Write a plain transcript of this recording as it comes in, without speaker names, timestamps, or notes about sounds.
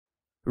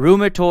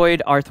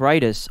Rheumatoid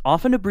arthritis,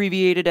 often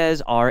abbreviated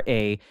as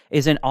RA,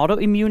 is an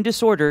autoimmune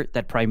disorder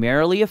that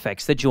primarily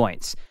affects the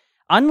joints.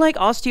 Unlike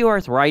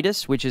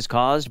osteoarthritis, which is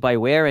caused by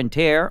wear and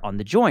tear on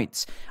the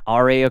joints,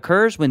 RA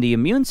occurs when the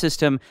immune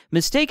system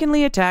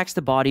mistakenly attacks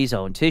the body's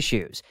own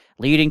tissues,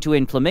 leading to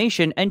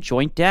inflammation and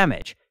joint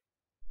damage.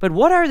 But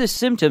what are the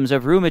symptoms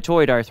of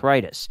rheumatoid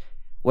arthritis?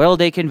 Well,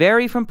 they can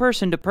vary from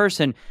person to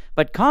person,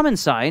 but common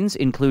signs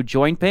include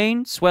joint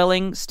pain,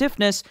 swelling,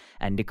 stiffness,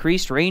 and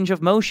decreased range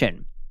of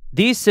motion.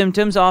 These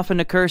symptoms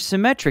often occur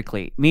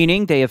symmetrically,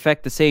 meaning they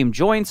affect the same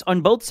joints on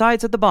both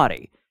sides of the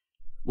body.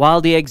 While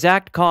the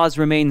exact cause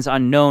remains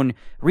unknown,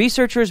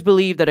 researchers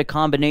believe that a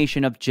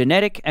combination of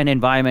genetic and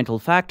environmental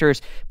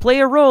factors play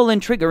a role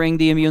in triggering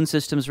the immune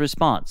system's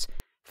response.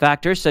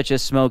 Factors such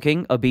as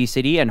smoking,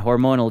 obesity, and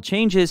hormonal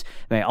changes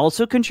may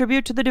also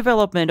contribute to the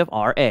development of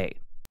RA.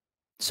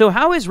 So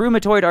how is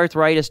rheumatoid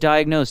arthritis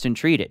diagnosed and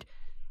treated?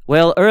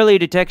 Well, early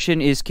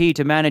detection is key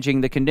to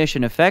managing the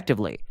condition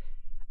effectively.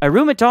 A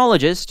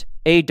rheumatologist,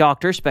 a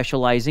doctor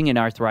specializing in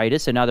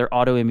arthritis and other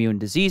autoimmune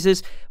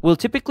diseases, will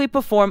typically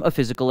perform a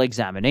physical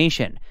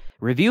examination,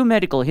 review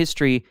medical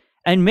history,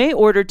 and may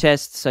order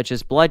tests such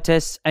as blood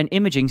tests and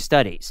imaging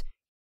studies.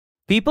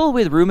 People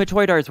with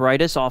rheumatoid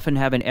arthritis often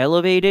have an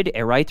elevated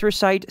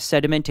erythrocyte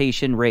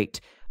sedimentation rate,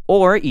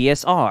 or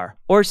ESR,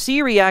 or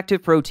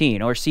C-reactive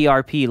protein, or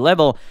CRP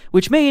level,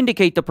 which may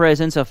indicate the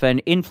presence of an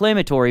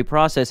inflammatory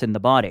process in the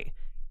body.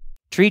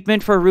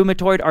 Treatment for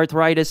rheumatoid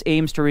arthritis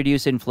aims to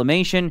reduce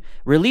inflammation,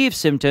 relieve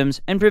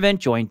symptoms, and prevent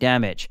joint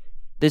damage.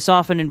 This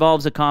often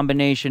involves a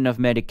combination of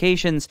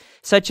medications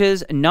such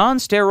as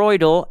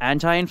non-steroidal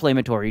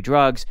anti-inflammatory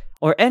drugs,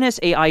 or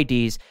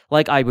NSAIDs,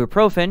 like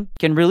ibuprofen,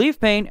 can relieve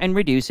pain and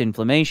reduce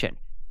inflammation.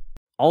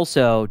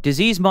 Also,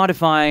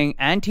 disease-modifying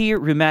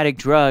anti-rheumatic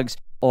drugs,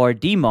 or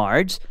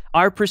DMARDs,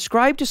 are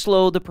prescribed to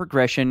slow the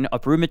progression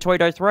of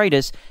rheumatoid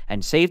arthritis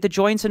and save the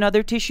joints and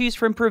other tissues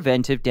from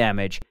preventive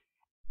damage.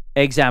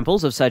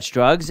 Examples of such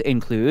drugs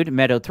include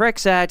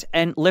methotrexate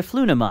and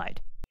leflunomide.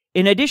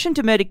 In addition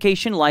to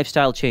medication,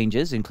 lifestyle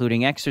changes,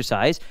 including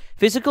exercise,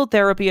 physical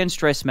therapy, and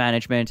stress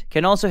management,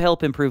 can also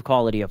help improve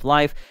quality of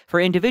life for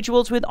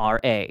individuals with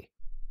RA.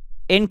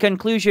 In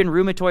conclusion,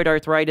 rheumatoid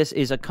arthritis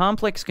is a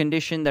complex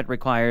condition that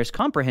requires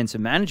comprehensive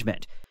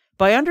management.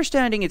 By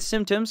understanding its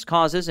symptoms,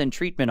 causes, and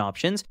treatment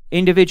options,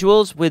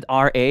 individuals with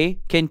RA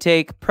can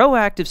take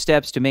proactive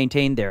steps to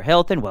maintain their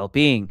health and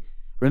well-being.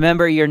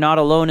 Remember, you're not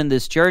alone in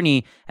this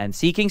journey, and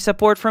seeking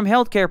support from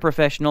healthcare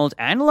professionals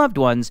and loved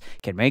ones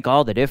can make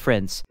all the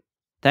difference.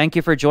 Thank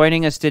you for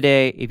joining us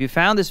today. If you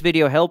found this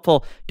video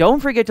helpful,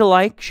 don't forget to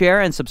like, share,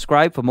 and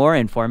subscribe for more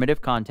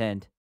informative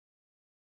content.